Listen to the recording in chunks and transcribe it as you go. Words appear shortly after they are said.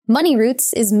Money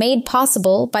Roots is made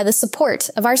possible by the support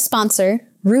of our sponsor,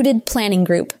 Rooted Planning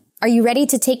Group. Are you ready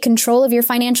to take control of your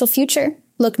financial future?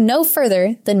 Look no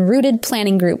further than Rooted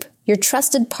Planning Group, your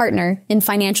trusted partner in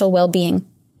financial well-being.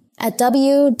 At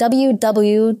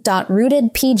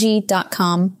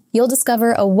www.rootedpg.com, you'll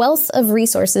discover a wealth of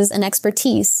resources and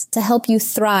expertise to help you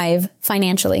thrive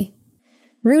financially.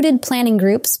 Rooted Planning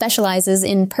Group specializes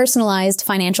in personalized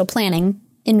financial planning,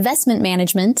 investment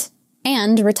management,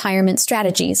 and retirement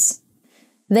strategies.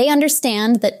 They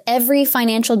understand that every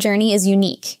financial journey is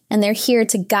unique, and they're here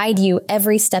to guide you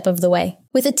every step of the way.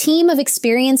 With a team of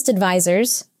experienced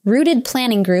advisors, Rooted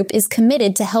Planning Group is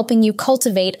committed to helping you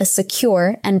cultivate a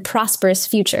secure and prosperous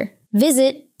future.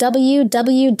 Visit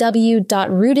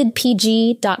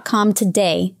www.rootedpg.com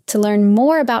today to learn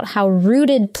more about how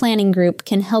Rooted Planning Group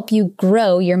can help you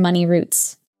grow your money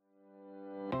roots.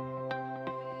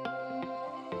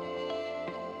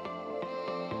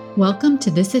 Welcome to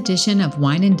this edition of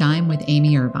Wine and Dime with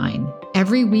Amy Irvine.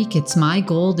 Every week, it's my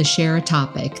goal to share a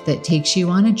topic that takes you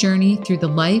on a journey through the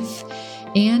life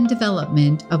and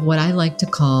development of what I like to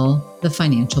call the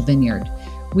financial vineyard.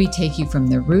 We take you from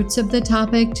the roots of the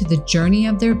topic to the journey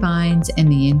of their vines and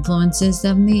the influences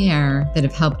of the air that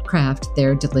have helped craft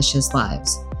their delicious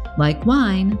lives. Like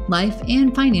wine, life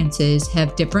and finances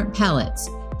have different palates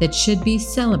that should be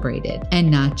celebrated and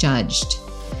not judged.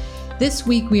 This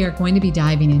week, we are going to be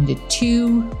diving into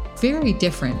two very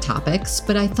different topics,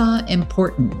 but I thought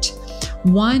important.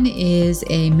 One is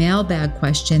a mailbag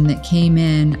question that came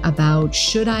in about,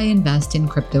 should I invest in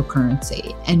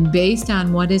cryptocurrency? And based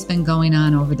on what has been going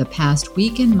on over the past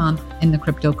week and month in the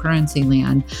cryptocurrency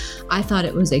land, I thought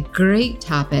it was a great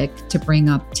topic to bring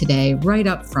up today, right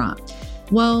up front.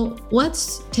 Well,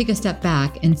 let's take a step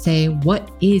back and say, what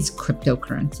is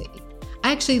cryptocurrency?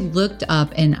 I actually looked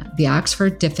up in the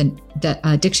Oxford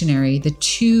Dictionary the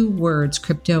two words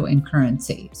crypto and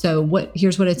currency. So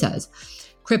here's what it says.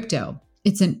 Crypto,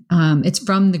 it's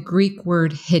from the Greek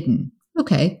word hidden.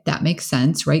 Okay, that makes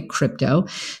sense, right? Crypto.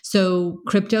 So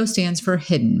crypto stands for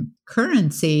hidden.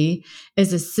 Currency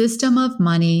is a system of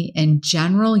money in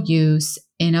general use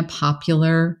in a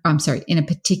particular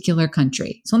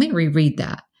country. So let me reread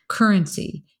that.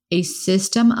 Currency, a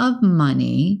system of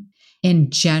money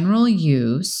in general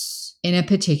use in a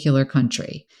particular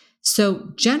country.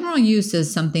 So general use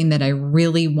is something that I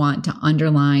really want to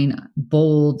underline,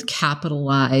 bold,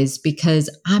 capitalize, because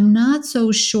I'm not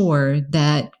so sure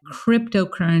that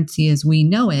cryptocurrency as we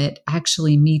know it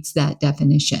actually meets that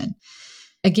definition.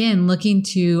 Again, looking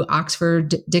to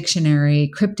Oxford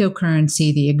Dictionary,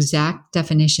 cryptocurrency, the exact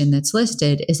definition that's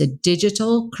listed is a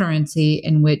digital currency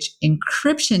in which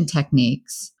encryption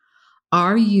techniques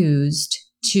are used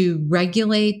to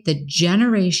regulate the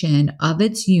generation of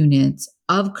its units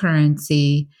of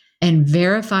currency and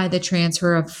verify the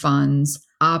transfer of funds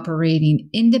operating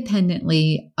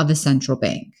independently of a central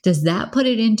bank. Does that put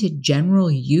it into general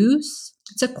use?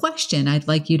 It's a question I'd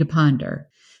like you to ponder.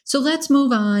 So let's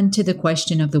move on to the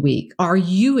question of the week. Are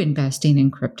you investing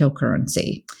in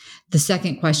cryptocurrency? The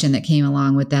second question that came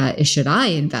along with that is, should I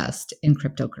invest in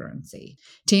cryptocurrency?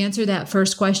 To answer that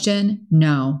first question,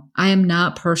 no, I am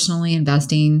not personally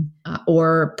investing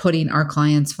or putting our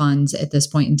clients' funds at this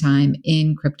point in time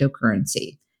in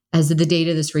cryptocurrency. As of the date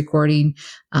of this recording,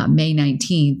 May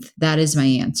 19th, that is my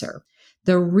answer.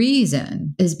 The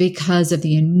reason is because of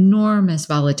the enormous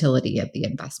volatility of the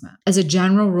investment. As a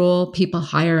general rule, people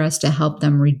hire us to help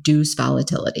them reduce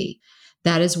volatility.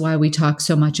 That is why we talk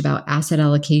so much about asset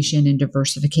allocation and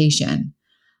diversification.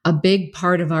 A big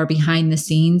part of our behind the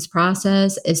scenes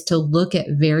process is to look at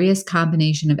various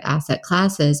combination of asset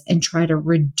classes and try to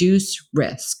reduce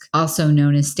risk, also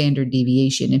known as standard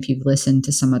deviation if you've listened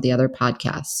to some of the other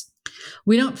podcasts.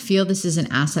 We don't feel this is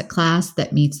an asset class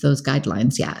that meets those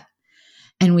guidelines yet.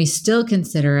 And we still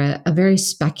consider it a very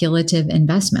speculative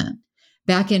investment.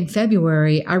 Back in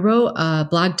February, I wrote a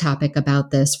blog topic about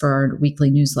this for our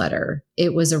weekly newsletter.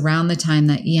 It was around the time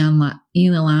that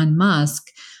Elon Musk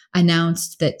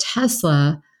announced that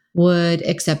Tesla would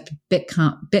accept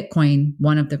Bitcoin,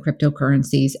 one of the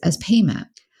cryptocurrencies, as payment.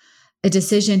 A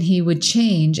decision he would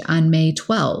change on May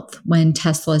 12th when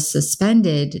Tesla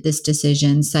suspended this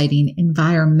decision, citing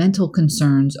environmental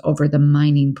concerns over the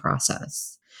mining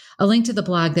process. A link to the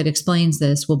blog that explains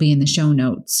this will be in the show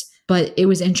notes. But it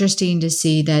was interesting to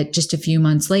see that just a few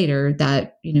months later,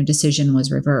 that decision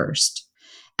was reversed.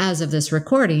 As of this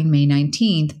recording, May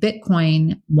 19th,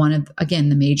 Bitcoin, one of, again,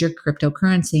 the major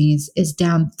cryptocurrencies, is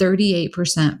down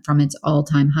 38% from its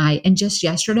all-time high. And just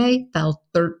yesterday, fell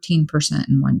 13%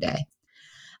 in one day.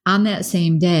 On that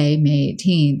same day, May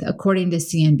 18th, according to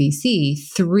CNBC,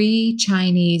 3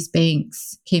 Chinese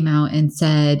banks came out and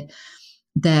said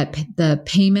that the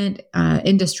payment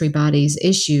industry bodies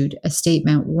issued a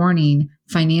statement warning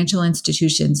financial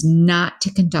institutions not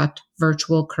to conduct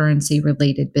virtual currency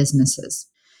related businesses.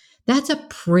 That's a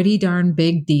pretty darn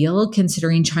big deal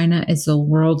considering China is the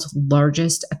world's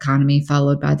largest economy,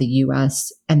 followed by the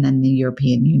US and then the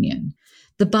European Union.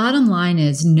 The bottom line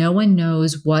is no one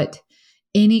knows what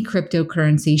any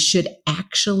cryptocurrency should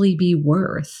actually be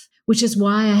worth, which is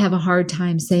why I have a hard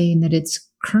time saying that it's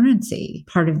currency,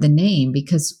 part of the name,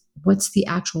 because what's the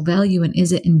actual value and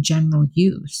is it in general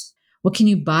use? What can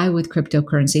you buy with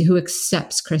cryptocurrency? Who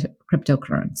accepts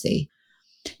cryptocurrency?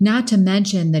 Not to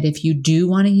mention that if you do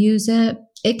want to use it,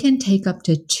 it can take up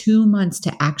to 2 months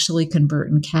to actually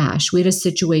convert in cash. We had a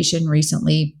situation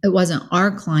recently, it wasn't our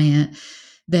client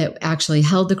that actually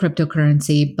held the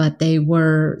cryptocurrency, but they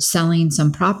were selling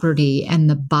some property and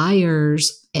the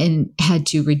buyers had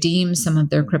to redeem some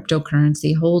of their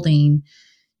cryptocurrency holding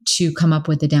to come up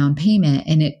with a down payment.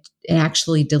 And it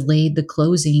actually delayed the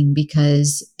closing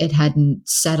because it hadn't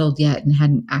settled yet and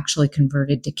hadn't actually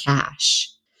converted to cash.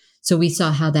 So we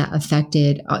saw how that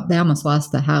affected, they almost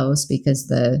lost the house because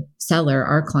the seller,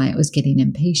 our client, was getting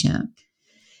impatient.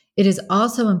 It is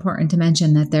also important to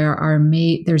mention that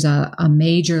there's a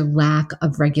major lack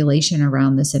of regulation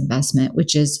around this investment,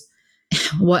 which is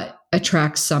what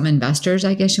attracts some investors,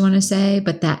 I guess you want to say,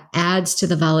 but that adds to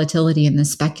the volatility and the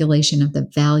speculation of the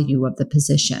value of the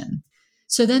position.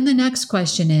 So then the next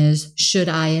question is, should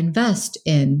I invest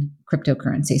in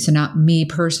cryptocurrency? So not me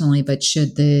personally, but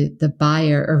should the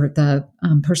buyer or the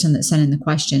person that sent in the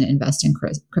question invest in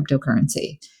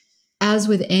cryptocurrency? As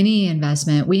with any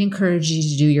investment, we encourage you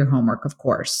to do your homework, of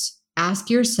course.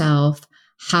 Ask yourself,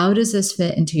 how does this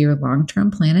fit into your long-term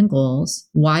plan and goals?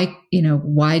 Why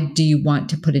do you want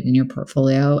to put it in your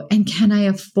portfolio? And can I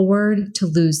afford to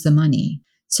lose the money?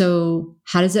 So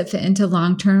how does it fit into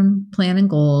long-term plan and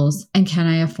goals? And can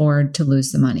I afford to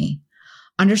lose the money?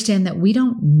 Understand that we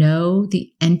don't know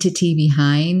the entity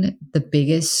behind the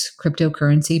biggest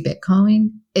cryptocurrency,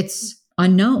 Bitcoin. It's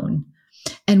unknown.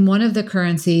 And one of the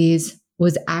currencies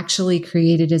was actually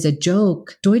created as a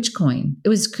joke, Dogecoin. It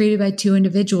was created by 2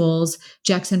 individuals,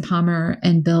 Jackson Palmer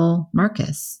and Bill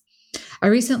Marcus. I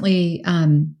recently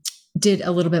did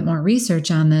a little bit more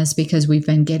research on this because we've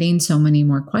been getting so many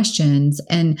more questions.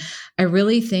 And I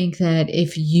really think that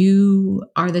if you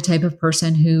are the type of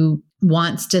person who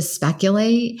wants to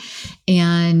speculate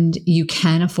and you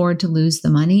can afford to lose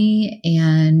the money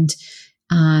and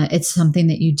it's something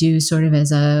that you do sort of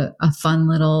as a fun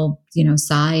little,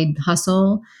 side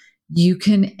hustle, you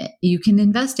can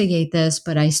investigate this,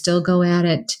 but I still go at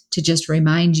it to just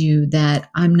remind you that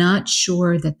I'm not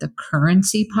sure that the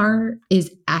currency part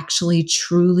is actually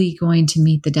truly going to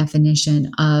meet the definition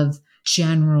of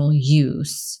general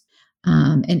use.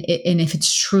 And if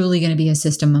it's truly going to be a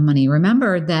system of money.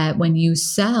 Remember that when you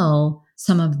sell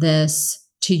some of this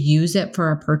to use it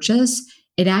for a purchase,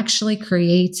 it actually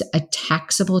creates a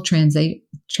taxable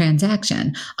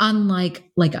transaction, unlike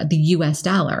the US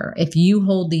dollar. If you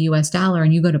hold the US dollar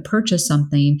and you go to purchase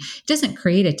something, it doesn't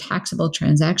create a taxable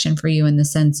transaction for you in the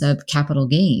sense of capital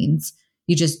gains.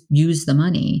 You just use the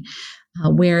money.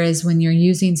 Whereas when you're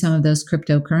using some of those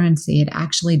cryptocurrency, it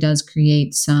actually does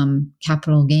create some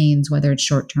capital gains, whether it's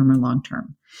short-term or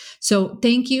long-term. So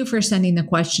thank you for sending the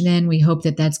question in. We hope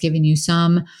that that's given you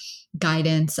some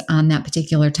guidance on that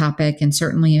particular topic. And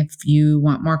certainly if you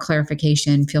want more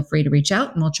clarification, feel free to reach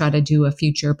out and we'll try to do a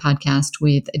future podcast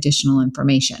with additional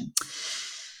information.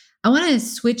 I want to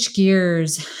switch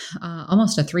gears,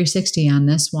 almost a 360 on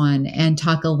this one, and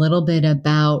talk a little bit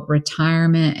about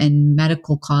retirement and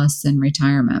medical costs in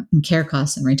retirement and care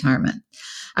costs in retirement.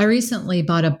 I recently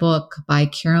bought a book by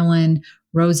Carolyn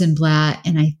Rosenblatt,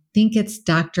 and I think it's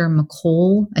Dr.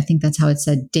 McCall. I think that's how it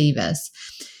said, Davis.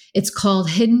 It's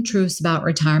called Hidden Truths About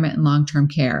Retirement and Long-Term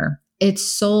Care. It's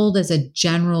sold as a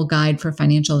general guide for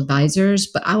financial advisors,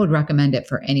 but I would recommend it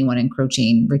for anyone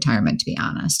encroaching retirement, to be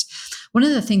honest. One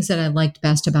of the things that I liked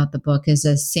best about the book is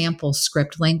a sample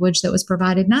script language that was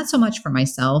provided, not so much for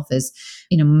myself as,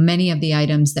 many of the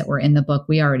items that were in the book,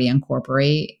 we already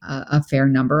incorporate a fair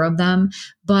number of them.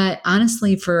 But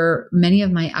honestly, for many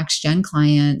of my ex-gen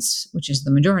clients, which is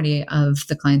the majority of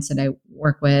the clients that I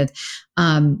work with,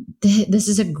 this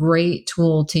is a great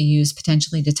tool to use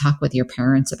potentially to talk with your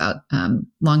parents about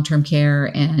long-term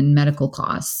care and medical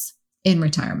costs in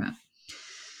retirement.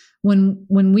 When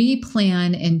we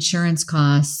plan insurance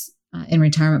costs in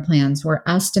retirement plans, we're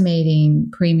estimating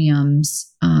premiums,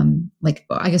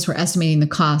 we're estimating the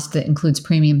cost that includes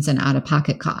premiums and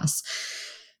out-of-pocket costs.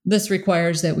 This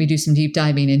requires that we do some deep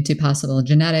diving into possible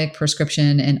genetic,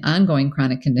 prescription, and ongoing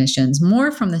chronic conditions,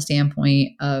 more from the standpoint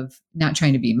of not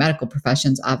trying to be medical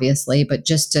professions, obviously, but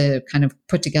just to kind of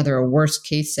put together a worst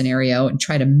case scenario and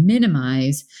try to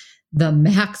minimize the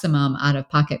maximum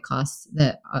out-of-pocket costs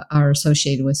that are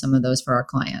associated with some of those for our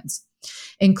clients.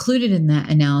 Included in that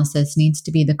analysis needs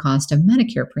to be the cost of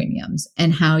Medicare premiums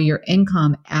and how your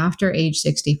income after age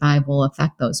 65 will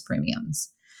affect those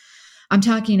premiums. I'm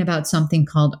talking about something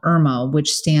called IRMAA,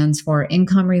 which stands for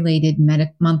Income-Related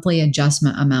Monthly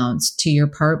Adjustment Amounts to your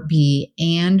Part B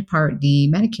and Part D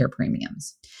Medicare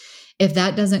premiums. If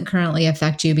that doesn't currently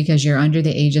affect you because you're under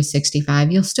the age of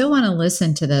 65, you'll still want to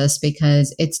listen to this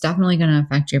because it's definitely going to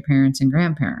affect your parents and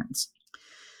grandparents.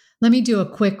 Let me do a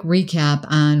quick recap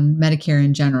on Medicare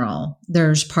in general.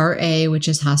 There's Part A, which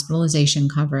is hospitalization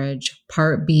coverage,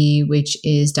 Part B, which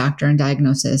is doctor and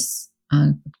diagnosis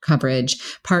coverage,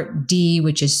 Part D,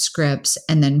 which is scripts,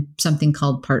 and then something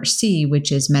called Part C,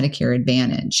 which is Medicare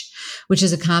Advantage, which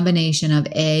is a combination of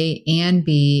A and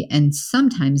B and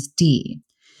sometimes D.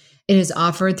 It is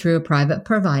offered through a private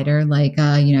provider like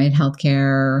United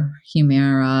Healthcare,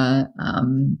 Humira,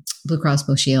 Blue Cross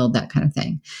Blue Shield, that kind of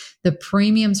thing. The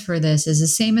premiums for this is the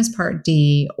same as Part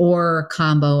D or a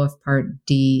combo of Part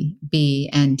D, B,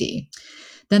 and D.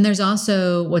 Then there's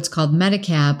also what's called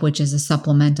Medigap, which is a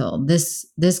supplemental. This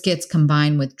gets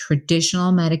combined with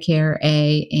traditional Medicare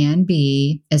A and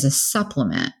B as a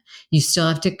supplement. You still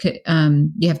have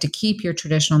to keep your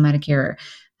traditional Medicare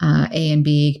A and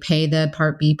B, pay the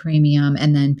Part B premium,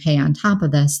 and then pay on top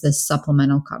of this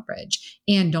supplemental coverage.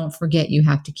 And don't forget, you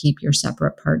have to keep your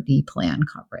separate Part D plan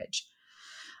coverage.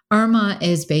 IRMAA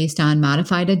is based on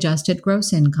modified adjusted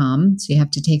gross income, so you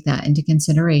have to take that into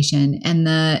consideration. And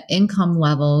the income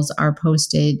levels are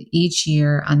posted each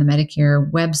year on the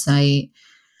Medicare website.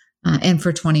 And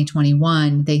for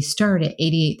 2021, they start at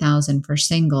 $88,000 for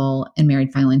single and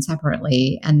married filing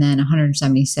separately, and then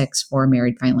 $176,000 for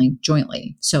married filing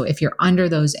jointly. So if you're under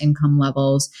those income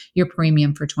levels, your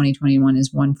premium for 2021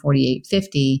 is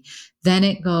 $148.50. Then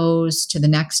it goes to the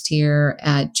next tier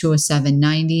at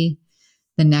 $207.90.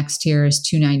 The next tier is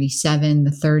 $297.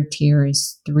 The third tier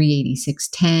is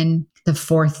 $386.10. The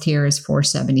fourth tier is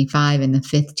 $475, and the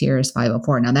fifth tier is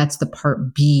 $504. Now that's the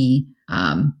Part B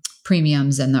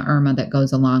premiums and the IRMAA that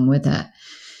goes along with it.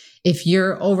 If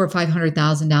you're over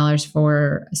 $500,000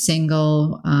 for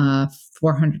single,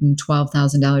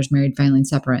 $412,000 married filing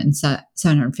separate, and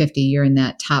 $750, you're in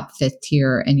that top fifth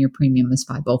tier, and your premium is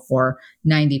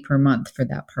 $504.90 per month for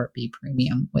that Part B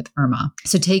premium with IRMAA.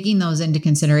 So taking those into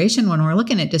consideration when we're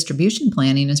looking at distribution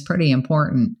planning is pretty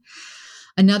important.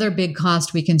 Another big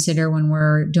cost we consider when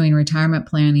we're doing retirement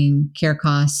planning care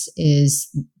costs is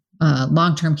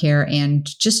long-term care and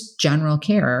just general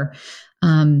care.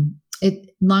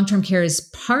 Long-term care is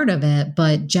part of it,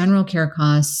 but general care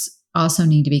costs also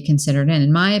need to be considered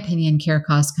in my opinion, care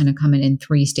costs kind of come in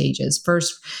three stages.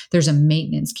 First, there's a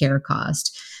maintenance care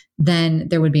cost. Then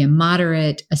there would be a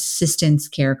moderate assistance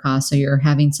care cost. So you're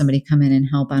having somebody come in and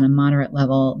help on a moderate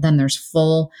level. Then there's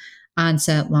full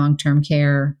onset long-term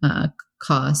care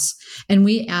costs. And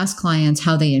we ask clients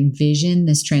how they envision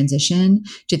this transition.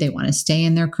 Do they want to stay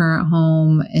in their current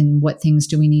home? And what things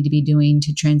do we need to be doing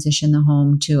to transition the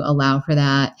home to allow for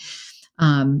that?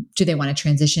 Do they want to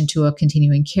transition to a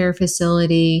continuing care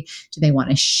facility? Do they want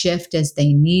to shift as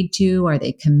they need to? Are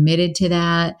they committed to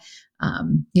that?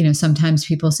 Sometimes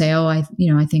people say, I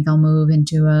think I'll move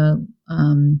into a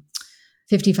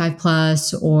 55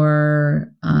 plus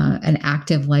or an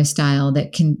active lifestyle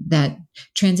that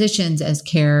transitions as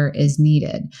care is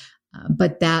needed.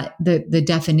 But that the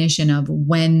definition of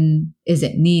when is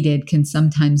it needed can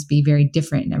sometimes be very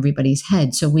different in everybody's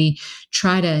head. So we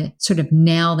try to sort of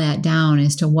nail that down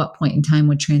as to what point in time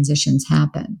would transitions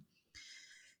happen.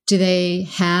 Do they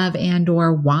have and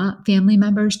or want family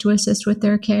members to assist with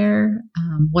their care?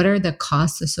 What are the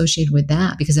costs associated with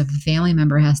that? Because if a family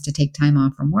member has to take time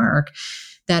off from work,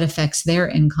 that affects their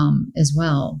income as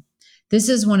well. This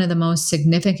is one of the most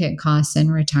significant costs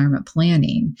in retirement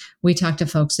planning. We talk to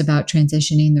folks about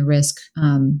transitioning the risk,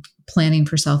 planning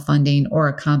for self-funding, or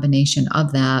a combination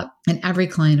of that. And every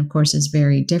client, of course, is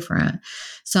very different.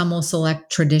 Some will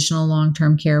select traditional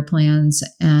long-term care plans,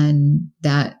 and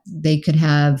that they could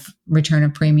have return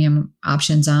of premium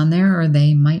options on there, or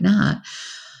they might not.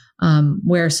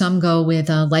 Where some go with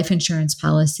a life insurance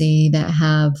policy that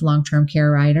have long-term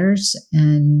care riders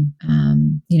and,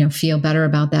 feel better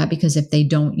about that because if they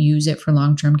don't use it for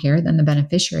long-term care, then the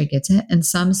beneficiary gets it. And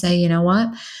some say, you know what,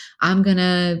 I'm going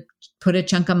to put a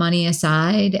chunk of money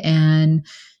aside and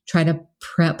try to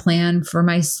plan for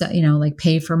myself,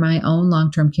 pay for my own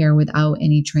long-term care without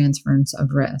any transference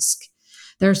of risk.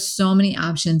 There's so many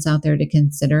options out there to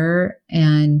consider.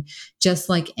 And just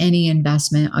like any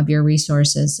investment of your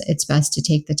resources, it's best to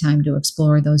take the time to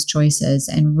explore those choices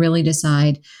and really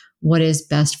decide what is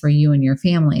best for you and your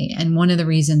family. And one of the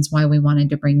reasons why we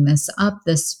wanted to bring this up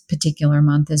this particular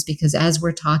month is because as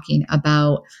we're talking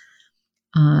about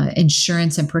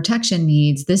insurance and protection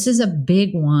needs, this is a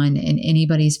big one in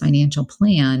anybody's financial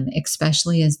plan,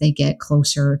 especially as they get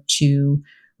closer to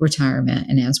retirement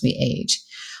and as we age.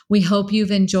 We hope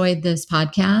you've enjoyed this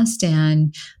podcast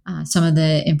and some of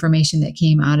the information that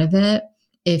came out of it.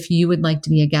 If you would like to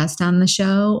be a guest on the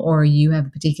show or you have a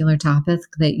particular topic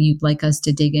that you'd like us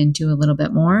to dig into a little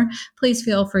bit more, please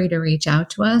feel free to reach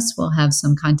out to us. We'll have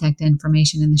some contact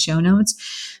information in the show notes.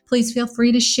 Please feel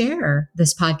free to share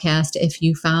this podcast if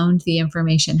you found the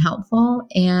information helpful.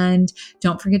 And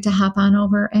don't forget to hop on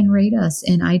over and rate us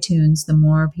in iTunes. The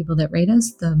more people that rate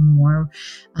us, the more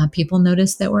people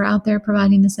notice that we're out there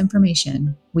providing this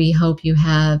information. We hope you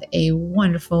have a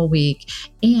wonderful week.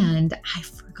 And I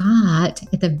forgot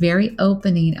at the very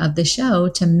opening of the show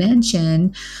to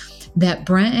mention that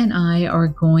Brent and I are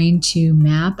going to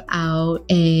map out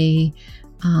a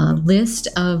list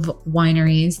of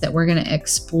wineries that we're going to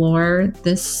explore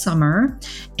this summer,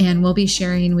 and we'll be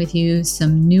sharing with you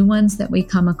some new ones that we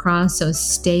come across. So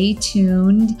stay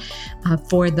tuned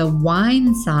for the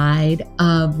wine side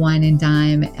of Wine and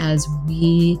Dime as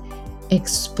we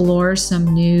explore some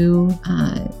new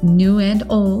and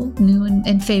old, new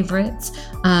and favorites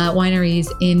wineries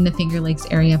in the Finger Lakes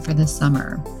area for the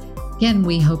summer. Again,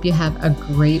 we hope you have a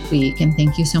great week, and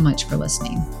thank you so much for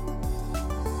listening.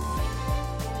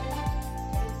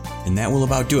 And that will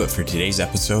about do it for today's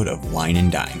episode of Wine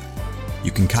and Dime.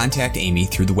 You can contact Amy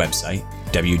through the website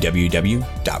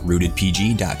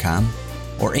www.rootedpg.com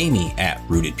or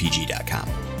amy@rootedpg.com.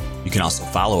 You can also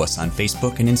follow us on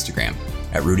Facebook and Instagram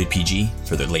at RootedPG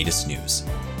for the latest news.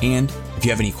 And if you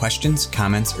have any questions,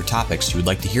 comments, or topics you would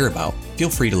like to hear about, feel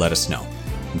free to let us know.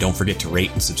 And don't forget to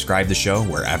rate and subscribe the show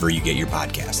wherever you get your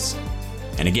podcasts.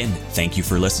 And again, thank you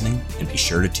for listening, and be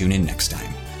sure to tune in next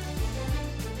time.